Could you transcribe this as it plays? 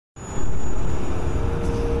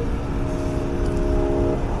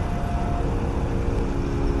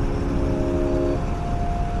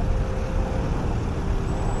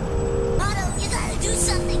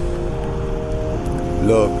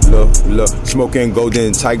Smoking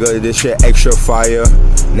golden tiger, this shit extra fire.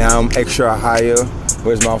 Now I'm extra higher.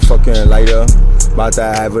 Where's my fucking lighter? About to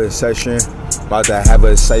have a session. About to have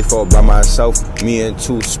a cypher by myself. Me and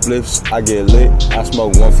 2 spliffs. I get lit. I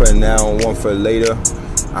smoke one for now, one for later.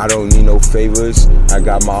 I don't need no favors. I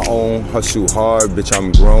got my own. Hustle hard, bitch,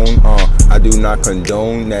 I'm grown. I do not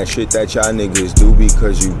condone that shit that y'all niggas do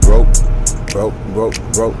because you broke. Broke.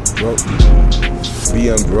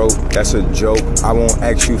 Being broke, that's a joke. I won't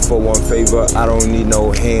ask you for one favor. I don't need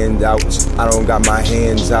no handouts. I don't got my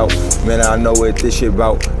hands out. Man, I know what this shit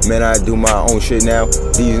about. Man, I do my own shit now.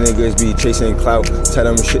 These niggas be chasing clout. Tell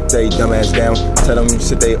them shit they dumb ass down. Tell them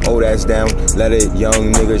sit they old ass down. Let it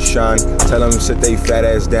young niggas shine. Tell them sit they fat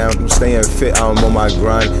ass down. I'm staying fit, I'm on my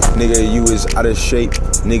grind. Nigga, you is out of shape.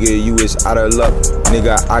 Nigga, you is out of luck.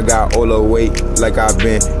 Nigga, I got all the weight like I've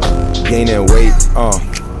been gaining weight.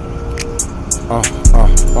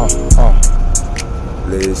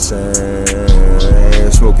 Listen,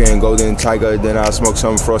 smoking golden tiger, then I smoke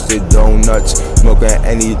some frosted donuts. Smoking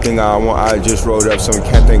anything I want, I just rolled up some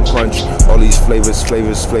Captain Crunch. All these flavors.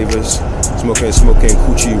 Smoking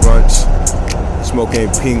coochie runts. Smoking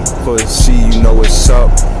pink pussy, you know what's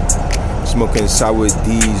up. Smoking sour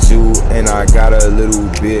diesel, and I got a little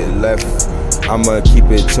bit left. I'ma keep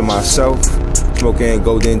it to myself. Smoking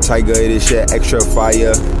golden tiger, this shit extra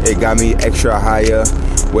fire. It got me extra higher.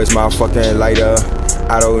 Where's my fucking lighter?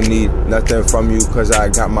 I don't need nothing from you cause I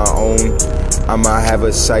got my own. I'ma have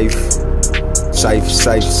a cipher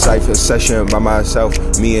session by myself.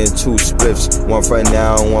 Me and 2 spliffs, one for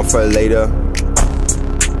now, one for later.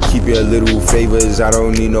 Keep your little favors, I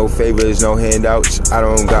don't need no favors, no handouts. I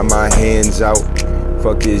don't got my hands out.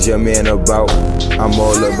 Fuck is your man about? I'm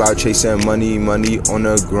all about chasing money on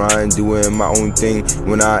the grind, doing my own thing.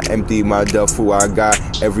 When I empty my duffel, I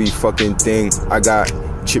got every fucking thing. I got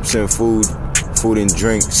chips and food and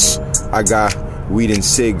drinks. I got weed and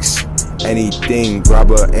cigs, anything,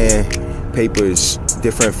 grabber and papers,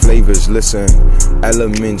 different flavors. Listen,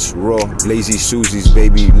 elements raw, lazy Susie's,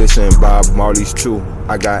 baby. Listen, Bob Marley's too.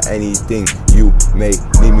 I got anything you may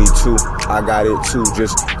need me to. I got it too.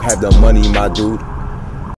 Just have the money, my dude.